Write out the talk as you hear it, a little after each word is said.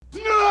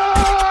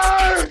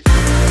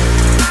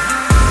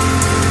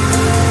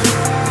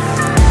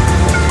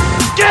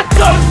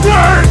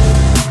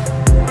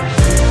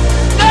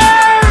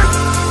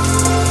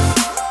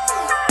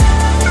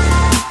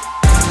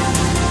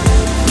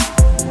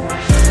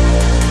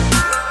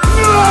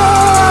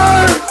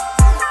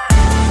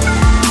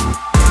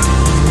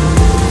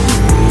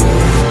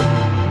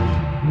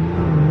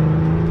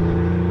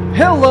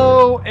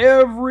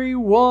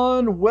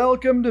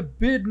Welcome to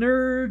Bid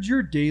Nerds,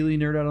 your daily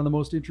nerd out on the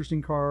most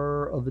interesting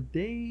car of the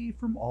day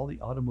from all the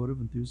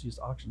automotive enthusiast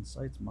auction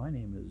sites. My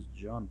name is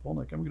John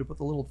Polnick. I'm going to put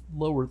the little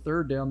lower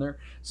third down there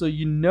so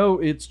you know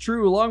it's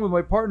true. Along with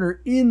my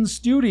partner in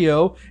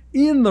studio,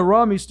 in the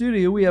Rami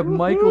studio, we have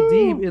Michael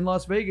Deeb in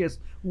Las Vegas.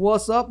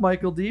 What's up,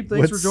 Michael Deeb?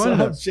 Thanks for joining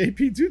us.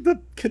 JP? Dude,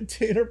 the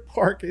container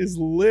park is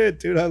lit.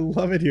 Dude, I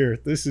love it here.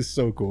 This is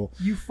so cool.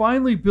 You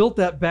finally built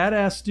that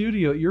badass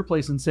studio at your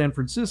place in San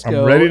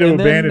Francisco. I'm ready to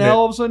abandon it. Now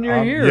all of a sudden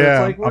you're here.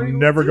 Yeah, it's like, I'm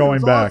never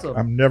going back. Awesome.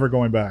 I'm never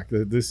going back.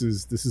 This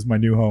is my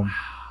new home.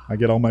 I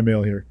get all my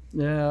mail here.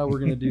 Yeah, we're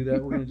going to do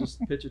that. We're going to just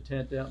pitch a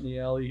tent out in the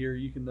alley here.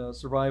 You can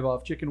survive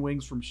off chicken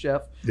wings from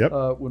Chef. Yep.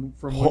 When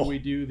we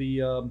do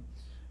the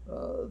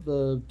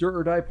Dirt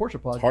or Die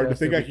Porsche podcast. It's hard to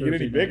think I could get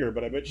any bigger,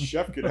 but I bet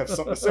Chef could have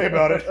something to say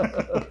about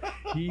it.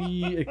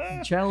 He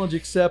challenge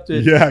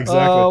accepted. Yeah,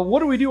 exactly. What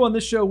do we do on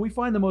this show? We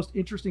find the most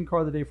interesting car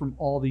of the day from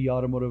all the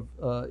automotive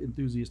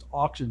enthusiast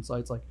auction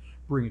sites like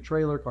Bring a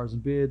Trailer, Cars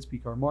and Bids,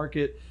 P-Car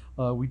Market.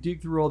 We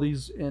dig through all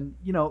these, and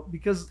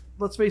because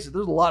let's face it,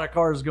 there's a lot of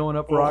cars going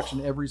up for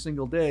auction every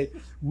single day.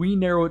 We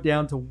narrow it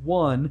down to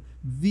one,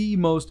 the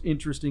most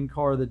interesting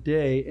car of the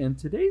day, and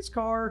today's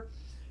car,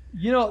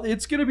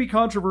 it's going to be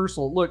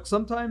controversial. Look,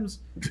 sometimes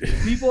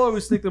people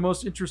always think the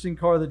most interesting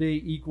car of the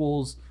day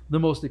equals the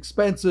most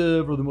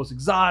expensive or the most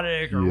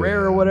exotic or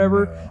rare or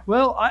whatever. Yeah.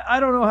 Well,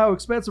 I don't know how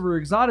expensive or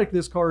exotic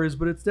this car is,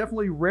 but it's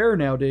definitely rare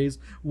nowadays.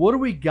 What do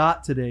we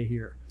got today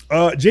here?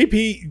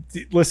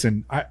 JP,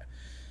 listen,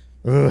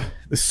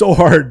 it's so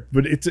hard,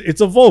 but it's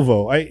a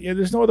Volvo.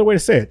 There's no other way to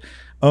say it.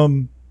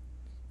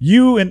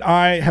 You and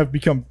I have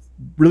become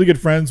really good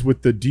friends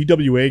with the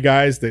DWA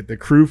guys, the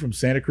crew from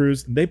Santa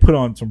Cruz, and they put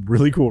on some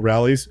really cool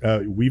rallies.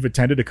 We've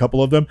attended a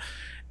couple of them,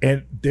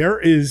 and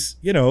there's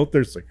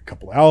like a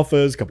couple of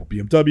Alphas, a couple of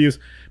BMWs,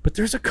 but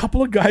there's a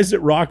couple of guys that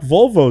rock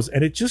Volvos,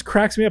 and it just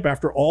cracks me up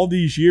after all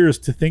these years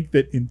to think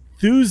that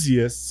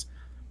enthusiasts,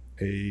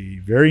 a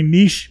very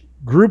niche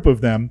group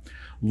of them,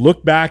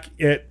 look back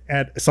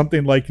at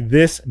something like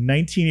this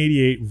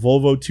 1988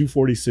 Volvo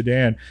 240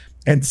 sedan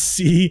and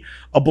see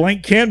a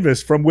blank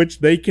canvas from which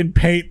they can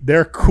paint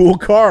their cool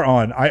car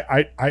on.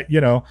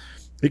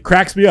 It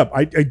cracks me up.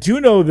 I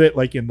do know that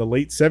like in the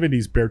late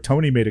 70s,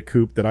 Bertoni made a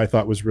coupe that I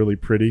thought was really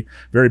pretty,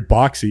 very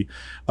boxy.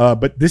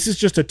 But this is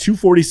just a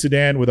 240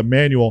 sedan with a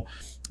manual.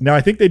 Now,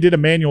 I think they did a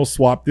manual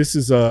swap. This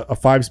is a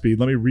 5-speed.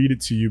 Let me read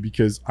it to you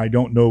because I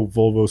don't know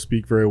Volvo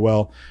speak very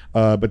well.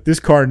 But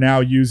this car now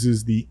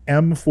uses the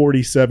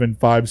M47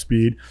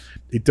 5-speed.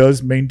 It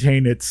does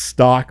maintain its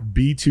stock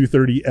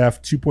B230F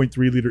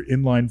 2.3-liter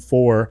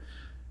inline-4,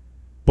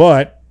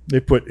 but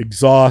they put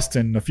exhaust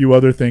and a few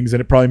other things,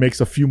 and it probably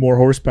makes a few more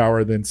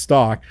horsepower than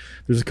stock.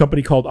 There's a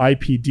company called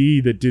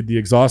IPD that did the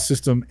exhaust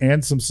system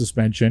and some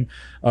suspension.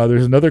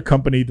 There's another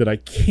company that I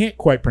can't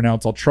quite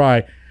pronounce. I'll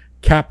try.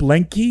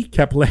 Kaplenke,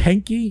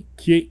 Kaplenke.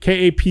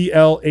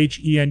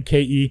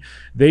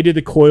 They did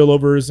the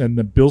coilovers, and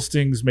the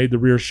Bilstings made the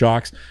rear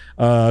shocks.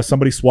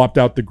 Somebody swapped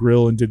out the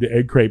grill and did the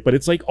egg crate. But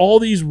it's like all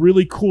these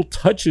really cool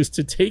touches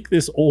to take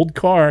this old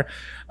car,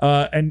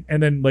 and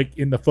then like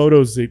in the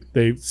photos,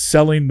 they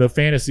selling the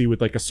Fantasy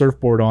with like a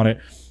surfboard on it.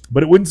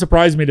 But it wouldn't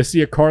surprise me to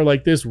see a car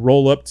like this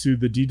roll up to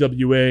the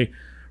DWA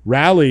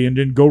rally and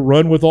then go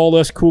run with all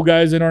us cool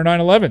guys in our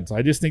 911s.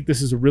 I just think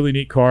this is a really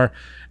neat car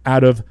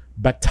out of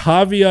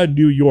Batavia,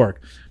 New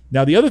York.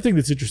 Now, the other thing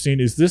that's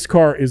interesting is this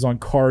car is on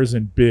Cars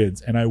and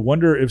Bids, and I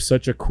wonder if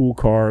such a cool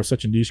car,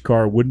 such a niche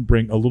car, wouldn't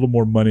bring a little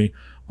more money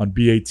on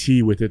BAT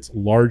with its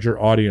larger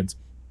audience.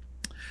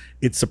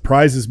 It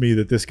surprises me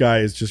that this guy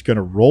is just going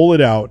to roll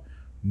it out,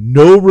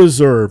 no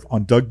reserve,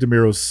 on Doug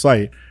DeMuro's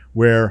site,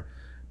 where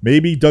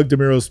maybe Doug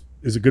DeMuro's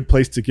is a good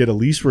place to get a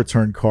lease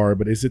return car,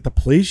 but is it the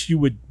place you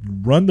would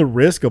run the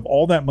risk of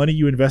all that money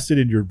you invested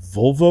in your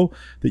Volvo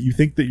that you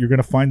think that you're going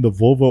to find the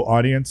Volvo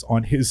audience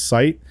on his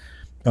site?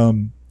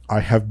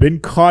 I have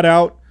been caught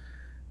out,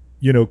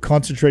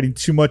 concentrating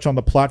too much on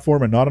the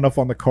platform and not enough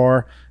on the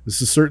car.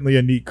 This is certainly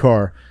a neat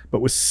car,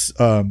 but with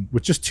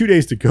just 2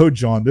 days to go,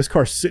 John, this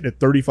car's sitting at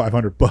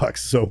 $3,500.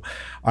 So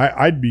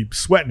I'd be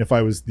sweating if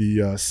I was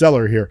the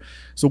seller here.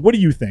 So what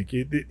do you think?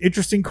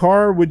 Interesting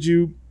car?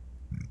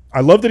 I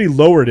love that he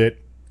lowered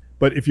it,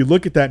 but if you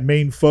look at that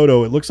main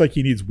photo, it looks like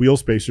he needs wheel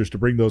spacers to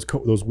bring those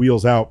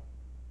wheels out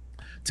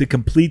to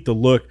complete the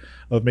look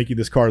of making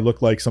this car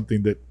look like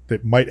something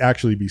that might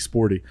actually be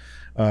sporty.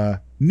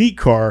 Neat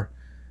car,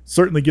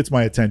 certainly gets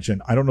my attention.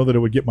 I don't know that it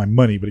would get my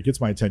money, but it gets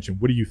my attention.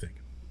 What do you think?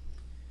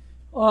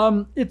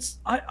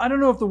 I don't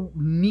know if the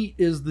neat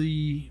is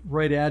the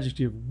right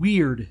adjective.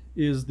 Weird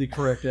is the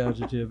correct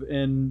adjective,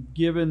 and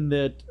given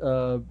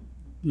that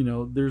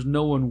there's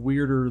no one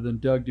weirder than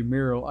Doug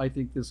DeMuro, I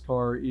think this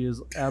car is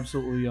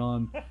absolutely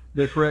on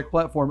the correct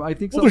platform. I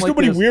think there's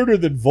nobody weirder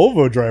than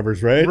Volvo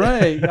drivers, right?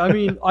 Right. I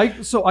mean,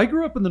 I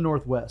grew up in the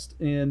Northwest,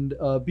 and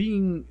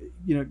being,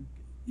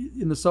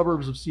 in the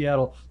suburbs of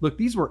Seattle. Look,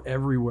 these were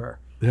everywhere.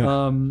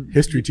 Yeah.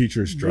 History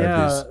teachers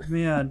drive these.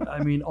 Man.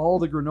 I mean, all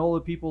the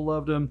granola people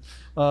loved them.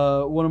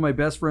 One of my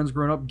best friends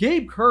growing up,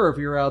 Gabe Kerr, if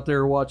you're out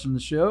there watching the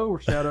show,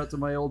 shout out to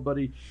my old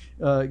buddy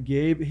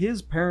Gabe.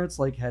 His parents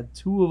like had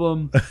 2 of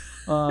them,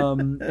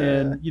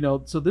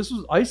 and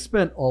so I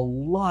spent a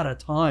lot of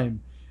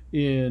time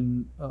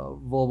in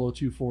Volvo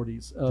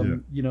 240s,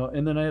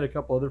 and then I had a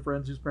couple other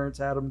friends whose parents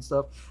had them and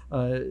stuff.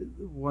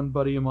 One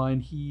buddy of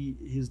mine,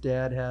 his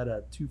dad had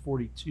a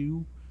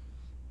 242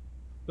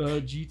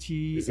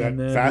 GT. Is that and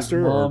then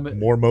faster or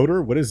more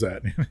motor? What is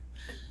that?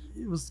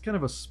 It was kind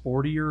of a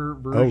sportier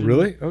version. Oh,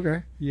 really?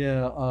 Okay.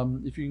 Yeah,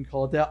 if you can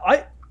call it that.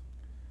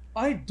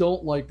 I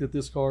don't like that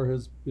this car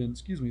has been,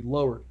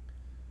 lowered.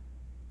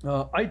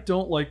 I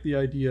don't like the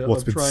idea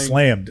of trying...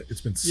 slammed.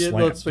 It's been slammed.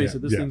 Yeah, let's face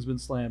it. This thing's been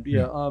slammed.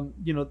 Yeah.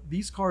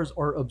 These cars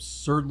are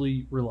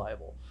absurdly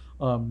reliable.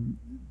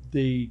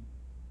 They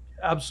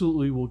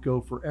absolutely will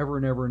go forever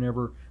and ever and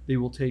ever. They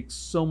will take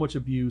so much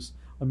abuse.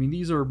 I mean,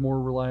 these are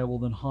more reliable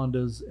than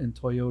Hondas and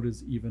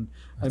Toyotas even.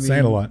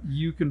 Saying a lot.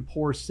 You can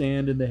pour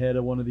sand in the head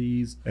of one of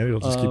these. And it'll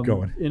just keep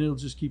going. And it'll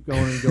just keep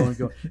going and going and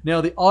going. Now,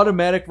 the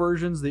automatic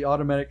versions, the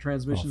automatic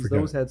transmissions,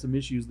 those had some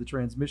issues, the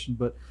transmission.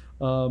 But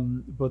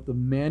the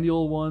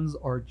manual ones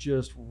are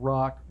just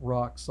rock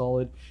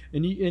solid.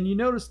 And you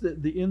notice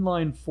that the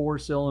inline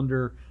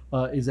 4-cylinder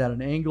is at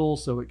an angle,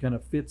 so it kind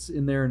of fits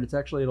in there. And it's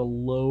actually at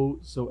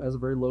has a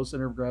very low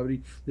center of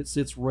gravity that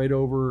sits right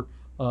over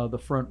the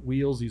front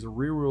wheels. These are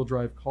rear-wheel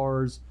drive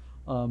cars.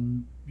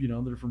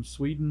 They're from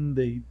Sweden.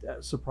 They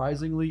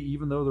surprisingly,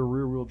 even though they're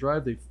rear-wheel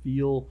drive, they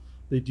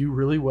do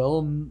really well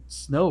in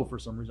snow for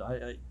some reason.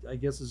 I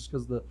guess it's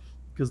just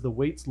because the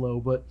weight's low,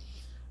 but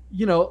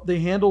they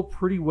handle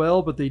pretty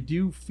well. But they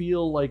do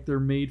feel like they're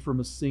made from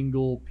a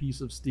single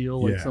piece of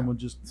steel, like someone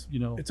just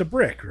It's a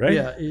brick, right?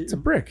 Yeah, it's a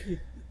brick.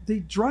 They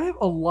drive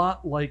a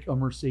lot like a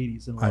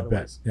Mercedes in a lot of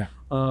ways. Yeah,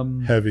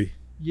 heavy.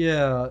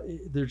 Yeah,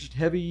 they're just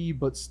heavy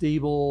but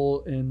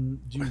stable and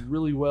do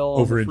really well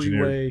on the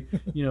freeway.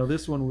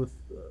 This one with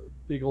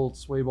big old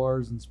sway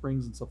bars and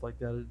springs and stuff like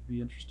that. It'd be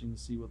interesting to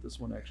see what this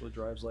one actually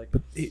drives like.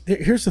 But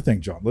here's the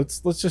thing, John.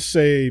 Let's just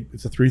say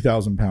it's a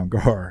 3,000-pound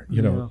car.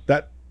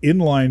 That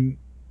inline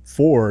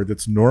 4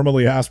 that's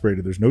normally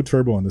aspirated, there's no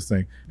turbo on this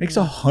thing, makes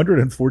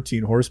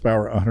 114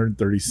 horsepower,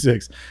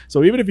 136.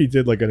 So even if you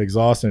did like an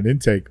exhaust and an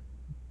intake,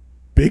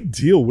 big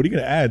deal. What are you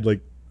going to add? Like,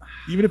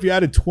 even if you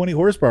added 20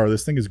 horsepower,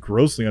 this thing is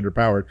grossly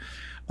underpowered.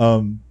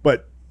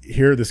 But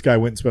here, this guy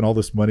went and spent all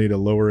this money to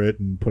lower it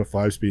and put a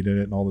 5-speed in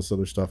it and all this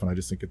other stuff. And I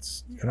just think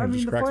it's. The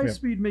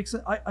 5-speed makes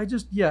sense.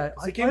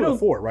 It came with a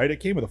 4, right? It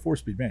came with a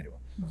 4-speed manual.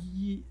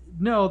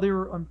 No, they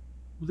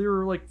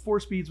were like 4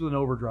 speeds with an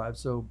overdrive,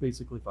 so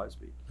basically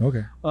 5-speed.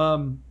 Okay.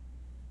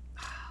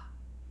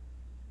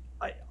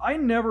 I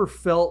never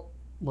felt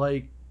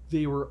like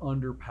they were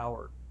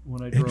underpowered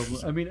when I drove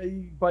them. I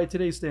mean, by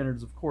today's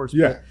standards, of course.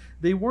 Yeah. But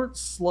they weren't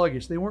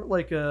sluggish. They weren't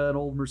like an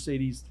old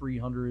Mercedes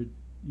 300,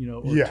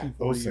 or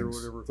 240 or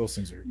whatever. Those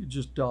things are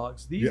just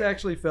dogs. These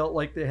actually felt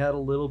like they had a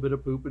little bit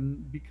of poop,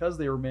 and because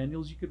they were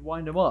manuals, you could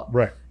wind them up.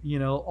 Right.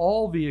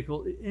 All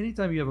vehicle.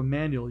 Anytime you have a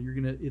manual,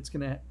 it's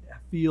gonna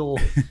feel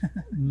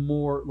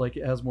more like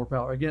it has more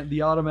power. Again,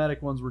 the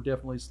automatic ones were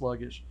definitely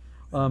sluggish.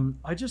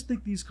 I just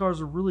think these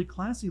cars are really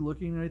classy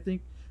looking, and I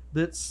think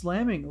that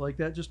slamming like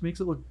that just makes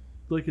it look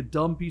like a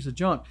dumb piece of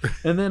junk.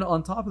 And then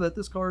on top of that,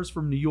 this car is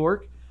from New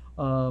York,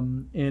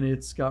 and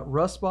it's got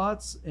rust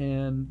spots,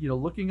 and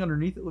looking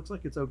underneath, it looks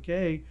like it's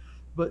okay,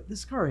 but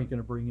this car ain't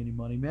gonna bring any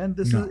money, man.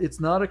 It's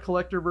not a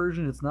collector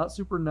version. It's not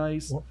super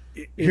nice. Well,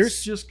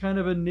 it's just kind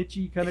of a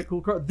nichey, kind of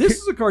cool car.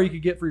 This is a car you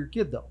could get for your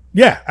kid, though.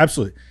 Yeah,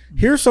 absolutely.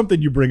 Here's something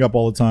you bring up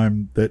all the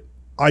time that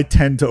I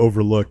tend to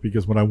overlook,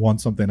 because when I want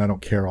something, I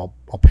don't care. I'll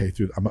pay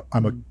through.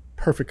 I'm a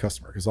perfect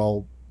customer because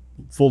I'll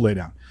full lay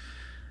down.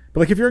 But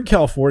like if you're in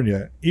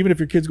California, even if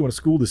your kid's going to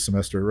school this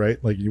semester, right?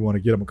 Like you want to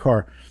get them a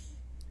car.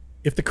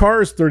 If the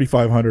car is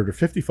 $3,500 or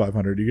 $5,500,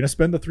 you're going to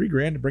spend the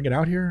 $3,000 to bring it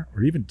out here,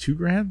 or even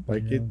 $2,000.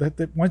 Like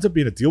that winds up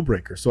being a deal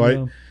breaker. So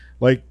I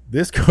like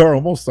this car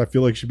almost. I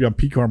feel like should be on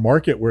P-Car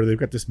Market, where they've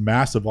got this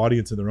massive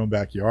audience in their own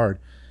backyard.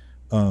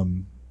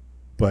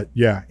 But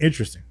yeah,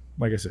 interesting.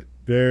 Like I said,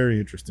 very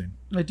interesting.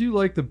 I do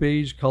like the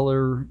beige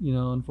color.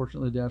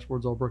 Unfortunately, the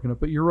dashboard's all broken up.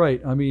 But you're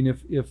right. I mean,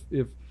 if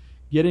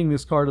getting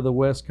this car to the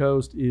West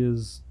Coast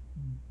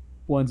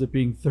winds up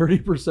being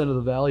 30% of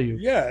the value.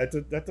 Yeah,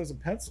 that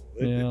doesn't pencil.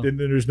 Then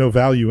there's no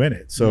value in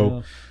it.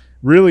 So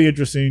really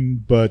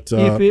interesting, but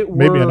maybe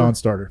a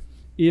non-starter.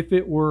 If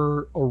it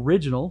were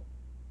original,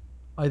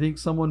 I think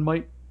someone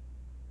might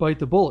bite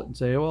the bullet and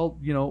say, well,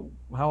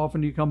 how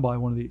often do you come by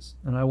one of these?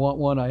 And I want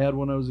one. I had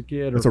one when I was a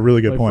kid. That's a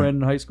really good point. My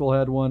friend in high school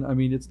had one. I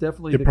mean, it's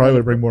definitely... It probably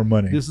would bring more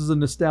money. This is a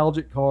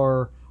nostalgic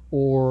car,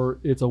 or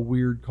it's a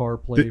weird car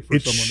play for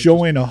it's someone. It's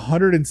showing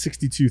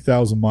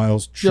 162,000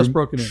 miles. Just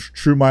broken in.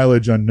 True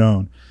mileage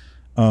unknown.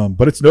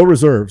 But it's no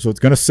reserve, so it's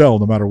going to sell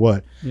no matter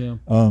what. Yeah.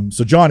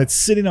 So, John, it's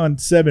sitting on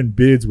 7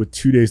 bids with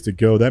 2 days to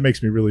go. That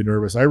makes me really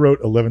nervous. I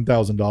wrote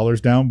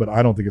 $11,000 down, but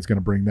I don't think it's going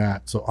to bring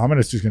that. So I'm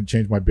just going to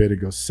change my bid and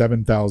go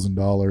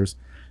 $7,000.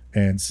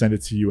 and send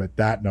it to you at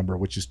that number,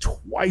 which is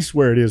twice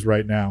where it is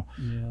right now.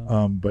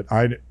 Yeah. But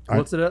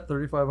what's it at?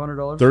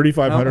 $3,500.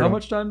 $3,500. How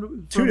much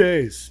time? 2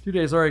 days. 2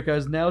 days. All right,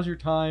 guys. Now's your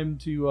time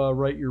to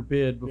write your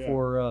bid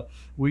before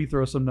we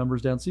throw some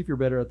numbers down. See if you're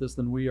better at this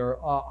than we are.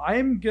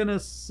 I'm gonna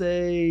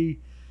say,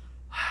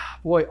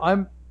 boy,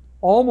 I'm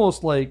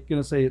almost like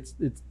gonna say it's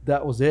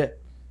that was it.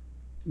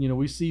 You know,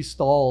 we see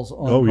stalls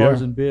on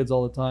cars and bids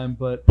all the time,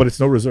 but it's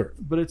no reserve.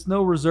 But it's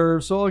no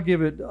reserve, so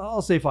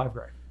I'll say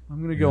 $5,000. I'm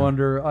going to go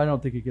under. I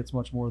don't think it gets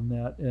much more than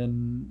that.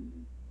 And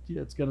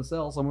yeah, it's going to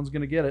sell. Someone's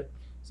going to get it.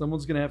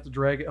 Someone's going to have to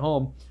drag it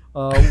home.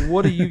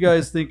 What do you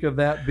guys think of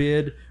that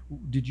bid?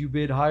 Did you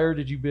bid higher?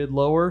 Did you bid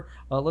lower?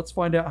 Let's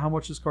find out how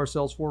much this car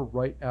sells for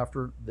right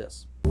after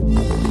this.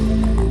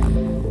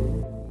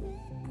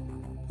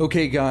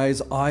 Okay,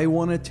 guys, I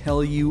want to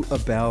tell you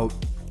about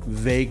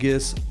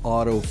Vegas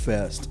Auto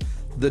Fest.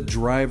 The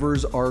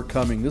drivers are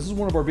coming. This is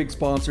one of our big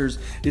sponsors.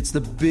 It's the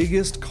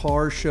biggest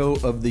car show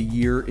of the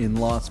year in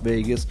Las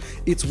Vegas.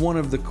 It's one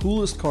of the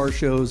coolest car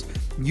shows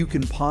you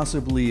can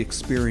possibly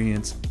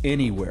experience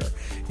anywhere.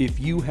 If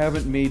you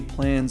haven't made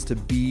plans to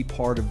be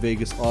part of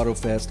Vegas Auto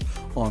Fest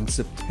on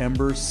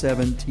September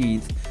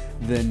 17th,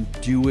 then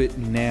do it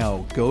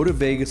now. Go to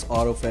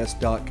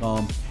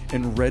VegasAutoFest.com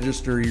and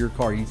register your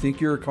car. You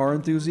think you're a car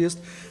enthusiast?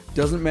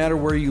 Doesn't matter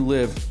where you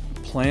live.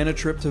 Plan a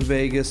trip to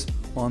Vegas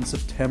on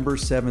September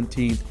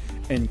 17th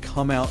and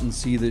come out and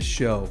see this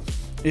show.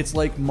 It's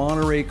like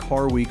Monterey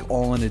Car Week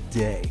all in a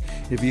day.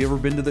 Have you ever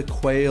been to the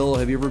Quail?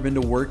 Have you ever been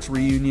to Works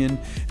Reunion?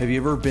 Have you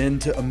ever been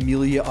to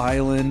Amelia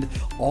Island?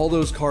 All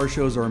those car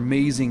shows are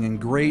amazing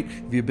and great.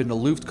 Have you been to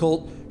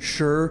Luftkult?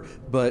 Sure,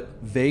 but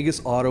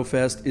Vegas Auto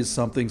Fest is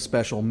something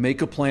special.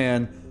 Make a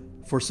plan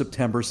for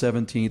September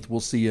 17th. We'll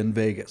see you in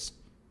Vegas.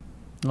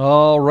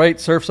 All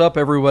right, surf's up,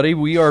 everybody.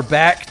 We are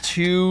back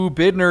to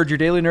Bid Nerd, your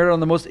daily nerd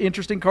on the most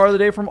interesting car of the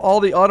day from all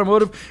the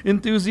automotive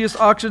enthusiast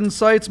auction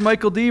sites.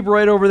 Michael Deeb,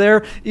 right over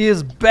there,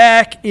 is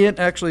back in.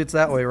 Actually, it's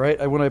that way,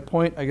 right? When I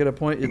point, I get a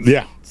point.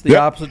 It's the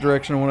opposite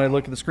direction when I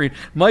look at the screen.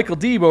 Michael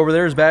Deeb over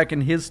there is back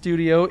in his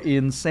studio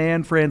in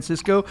San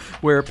Francisco,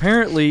 where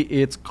apparently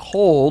it's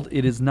cold.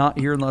 It is not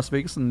here in Las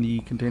Vegas in the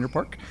Container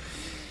Park.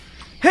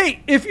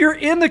 Hey, if you're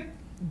in the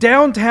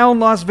downtown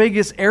Las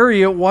Vegas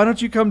area, why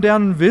don't you come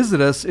down and visit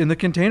us in the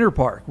Container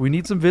Park? We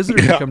need some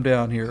visitors to come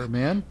down here,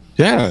 man.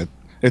 Yeah,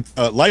 it's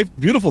life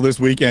beautiful this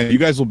weekend. You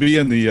guys will be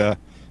in the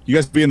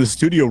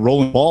studio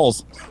rolling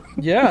balls.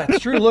 Yeah, it's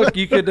true. Look,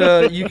 you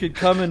could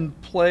come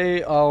and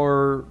play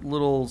our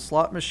little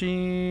slot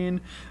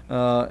machine,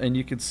 and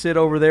you could sit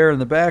over there in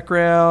the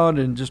background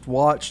and just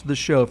watch the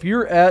show. If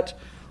you're at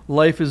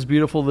Life is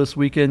Beautiful this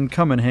weekend,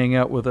 come and hang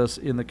out with us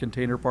in the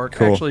Container Park.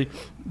 Cool. Actually,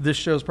 this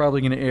show is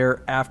probably going to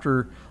air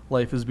after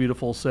Life is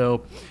Beautiful,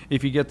 so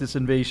if you get this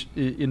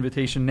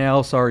invitation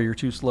now, sorry, you're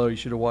too slow. You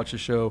should have watched the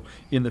show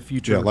in the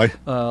future. Yeah, life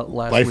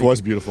week.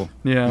 Was beautiful.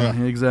 Yeah,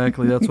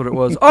 exactly. That's what it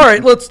was. All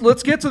right,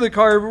 let's get to the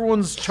car.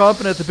 Everyone's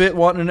chomping at the bit,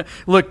 wanting to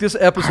look. This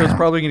episode's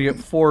probably going to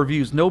get 4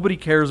 views. Nobody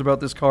cares about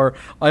this car.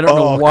 I don't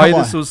know why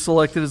this was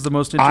selected as the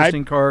most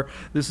interesting car.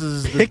 This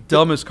is the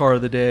dumbest car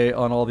of the day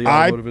on all the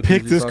automotive. I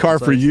picked this car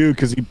for you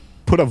because he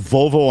put a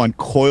Volvo on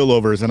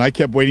coilovers, and I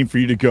kept waiting for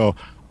you to go,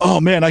 oh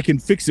man, I can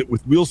fix it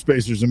with wheel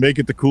spacers and make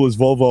it the coolest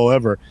Volvo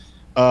ever.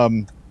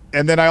 And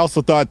then I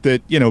also thought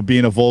that,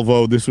 being a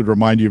Volvo, this would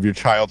remind you of your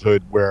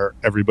childhood where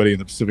everybody in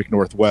the Pacific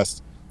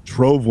Northwest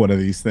drove one of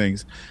these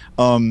things.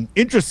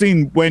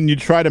 Interesting when you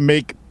try to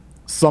make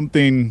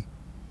something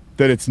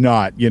that it's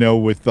not,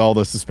 with all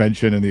the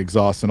suspension and the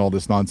exhaust and all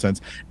this nonsense.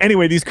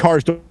 Anyway, these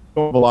cars don't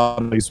have a lot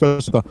of money,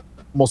 especially with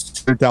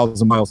almost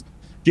 10,000 miles.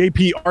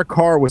 JP, our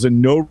car was a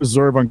no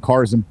reserve on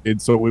cars and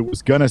bids, so it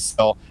was going to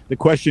sell. The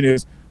question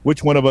is,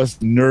 which one of us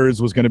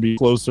nerds was going to be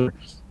closer?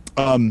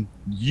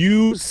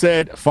 You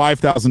said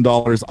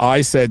 $5,000.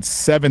 I said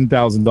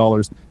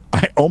 $7,000.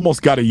 I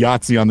almost got a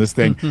Yahtzee on this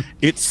thing.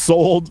 It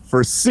sold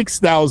for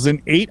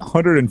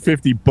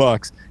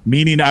 $6,850,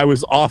 meaning I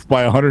was off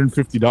by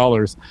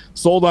 $150.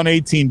 Sold on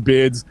 18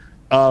 bids.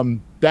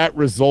 That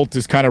result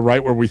is kind of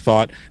right where we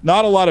thought.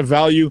 Not a lot of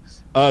value.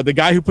 The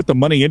guy who put the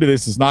money into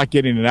this is not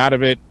getting it out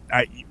of it.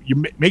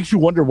 Makes you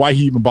wonder why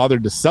he even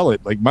bothered to sell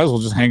it. Like, might as well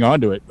just hang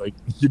on to it. Like,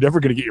 you're never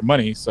going to get your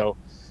money. So,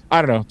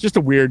 I don't know. Just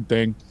a weird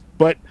thing.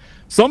 But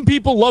some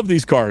people love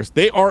these cars.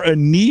 They are a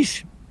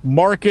niche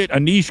market, a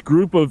niche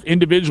group of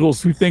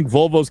individuals who think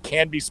Volvos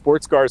can be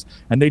sports cars,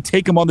 and they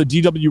take them on the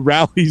DW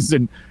rallies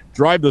and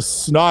drive the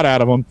snot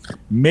out of them.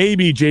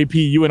 Maybe, JP,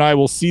 you and I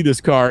will see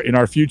this car in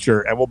our future,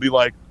 and we'll be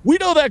like, we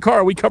know that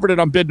car. We covered it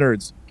on Bid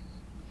Nerds.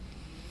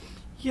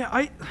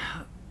 Yeah,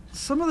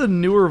 some of the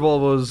newer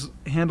Volvos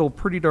handle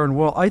pretty darn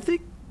well. I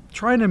think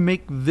trying to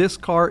make this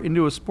car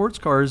into a sports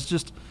car is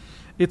just,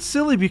 it's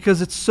silly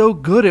because it's so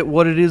good at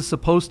what it is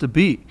supposed to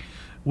be.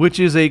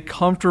 which is a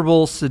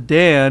comfortable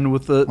sedan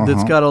with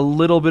that's got a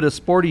little bit of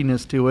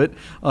sportiness to it.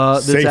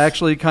 That's Safe.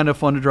 actually kind of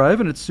fun to drive,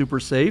 and it's super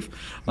safe.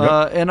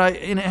 And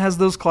it has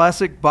those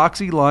classic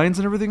boxy lines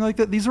and everything like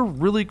that. These are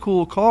really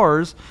cool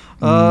cars,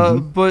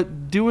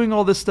 but doing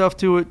all this stuff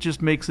to it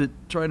just makes it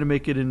trying to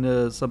make it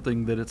into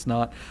something that it's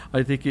not.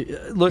 I think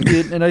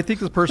and I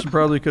think this person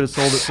probably could have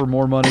sold it for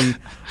more money,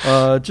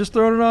 just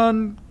throwing it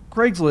on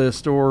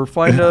Craigslist or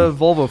find a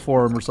Volvo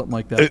forum or something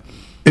like that.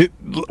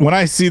 When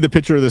I see the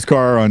picture of this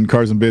car on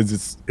Cars and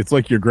Bids, it's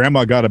like your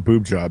grandma got a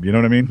boob job. You know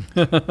what I mean?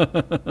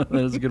 That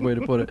is a good way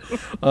to put it.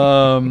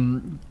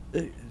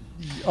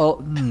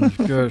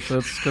 Gosh,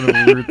 that's kind of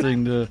a weird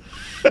thing to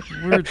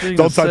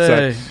Don't touch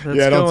say. that. That's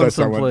Yeah, don't going touch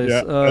that one.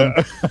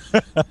 someplace.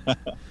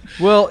 Yeah.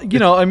 Well,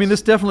 I mean,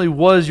 this definitely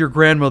was your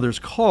grandmother's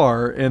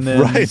car, and then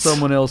Right.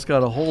 someone else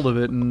got a hold of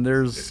it, and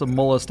there's some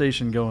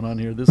molestation going on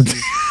here. This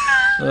is.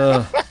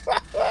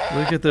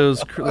 Look at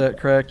that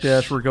crack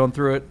dash. We're going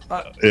through it.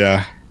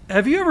 Yeah.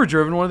 Have you ever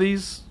driven one of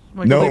these?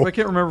 No. I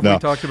can't remember if No. we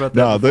talked about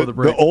that before the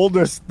break. The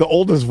oldest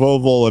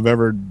Volvo I've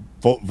ever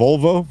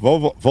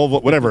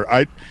Volvo, whatever.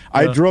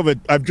 I've driven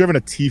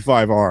a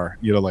T5R,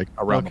 like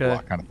around the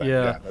block kind of thing.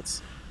 Yeah.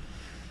 That's.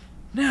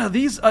 Yeah,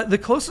 these the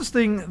closest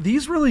thing.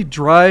 These really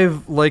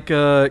drive like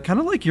kind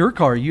of like your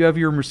car. You have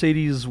your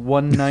Mercedes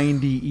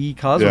 190e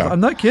Cosworth. Yeah.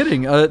 I'm not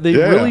kidding.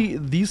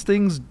 These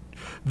things,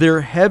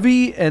 they're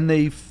heavy and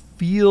they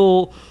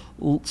feel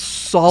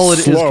solid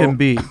as Slow. can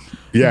be.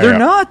 Yeah, They're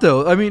not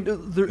though. I mean,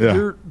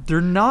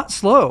 they're not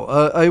slow.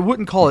 I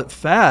wouldn't call it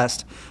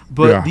fast,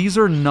 but these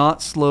are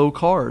not slow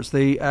cars.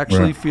 They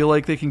actually feel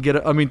like they can get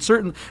it. I mean,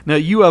 now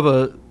you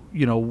have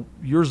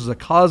yours is a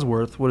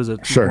Cosworth. What is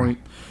it? Sure.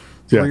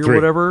 3 or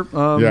whatever.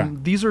 Yeah.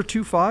 These are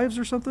 2.5s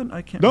or something.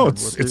 I can't. No, remember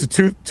it's a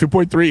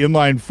 2.3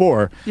 inline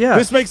 4. Yeah.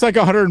 This makes like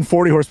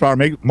 140 horsepower.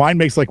 Mine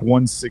makes like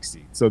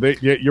 160. So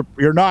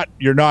you're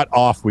not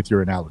off with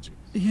your analogy.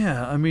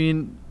 Yeah, I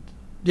mean,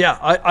 yeah,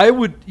 I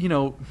would.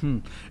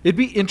 It'd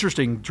be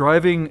interesting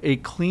driving a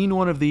clean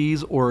one of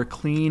these or a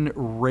clean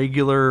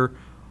regular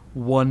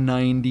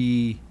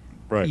 190e.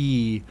 Right.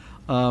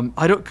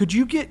 Could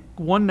you get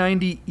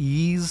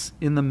 190es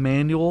in the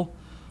manual?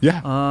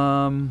 Yeah.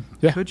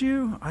 Could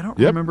you? I don't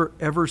remember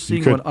ever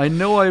seeing one. I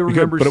know I You could,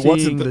 remember but it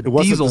seeing wasn't the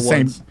diesel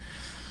ones.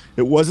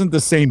 It wasn't the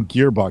same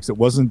gearbox. It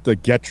wasn't the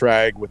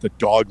Getrag with the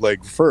dog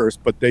leg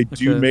first, but they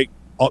do make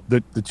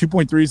the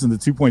 2.3s and the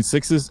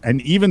 2.6s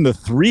and even the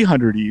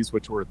 300Es,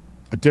 which were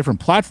a different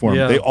platform.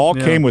 They all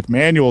came with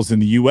manuals in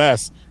the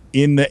U.S.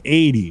 in the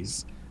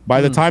 80s.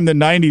 By the time the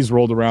 90s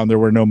rolled around, there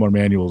were no more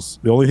manuals.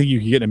 The only thing you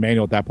could get in a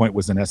manual at that point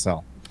was an SL.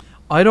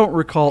 I don't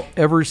recall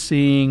ever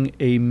seeing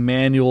a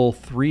manual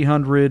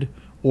 300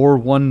 or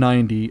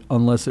 190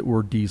 unless it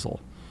were diesel.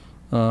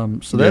 So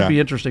that'd be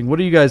interesting. What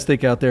do you guys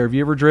think out there? Have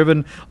you ever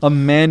driven a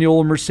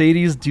manual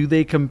Mercedes? Do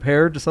they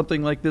compare to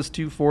something like this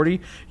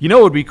 240? It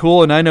would be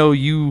cool, and I know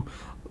you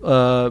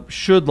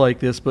should like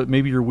this, but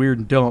maybe you're weird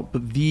and don't.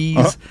 But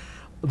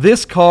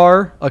this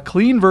car, a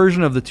clean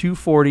version of the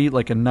 240,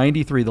 like a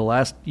 93, the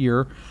last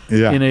year,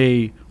 in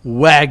a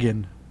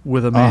wagon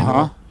with a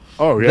manual.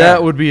 Oh, yeah.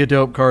 That would be a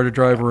dope car to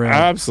drive around.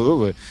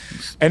 Absolutely.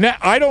 And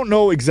I don't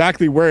know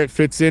exactly where it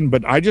fits in,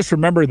 but I just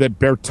remember that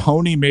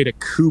Bertoni made a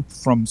coupe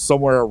from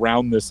somewhere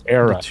around this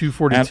era. The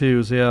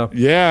 242s, yeah.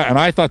 Yeah, and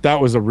I thought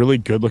that was a really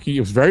good looking. It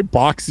was very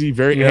boxy,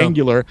 very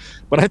angular,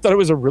 but I thought it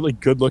was a really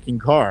good looking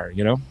car,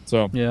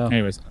 So,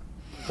 anyways,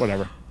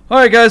 whatever. All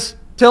right, guys.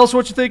 Tell us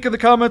what you think in the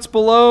comments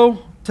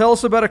below. Tell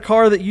us about a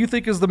car that you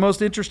think is the most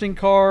interesting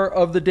car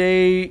of the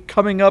day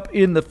coming up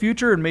in the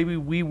future, and maybe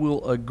we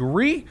will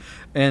agree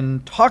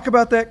and talk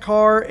about that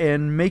car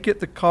and make it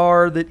the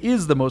car that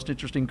is the most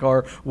interesting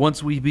car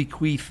once we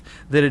bequeath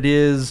that it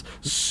is.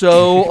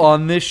 So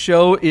on this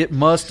show, it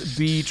must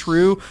be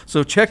true.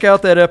 So check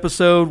out that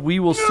episode. We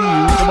will see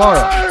you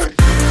tomorrow.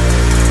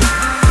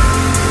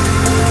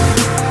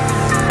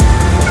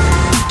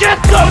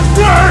 Get those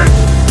words!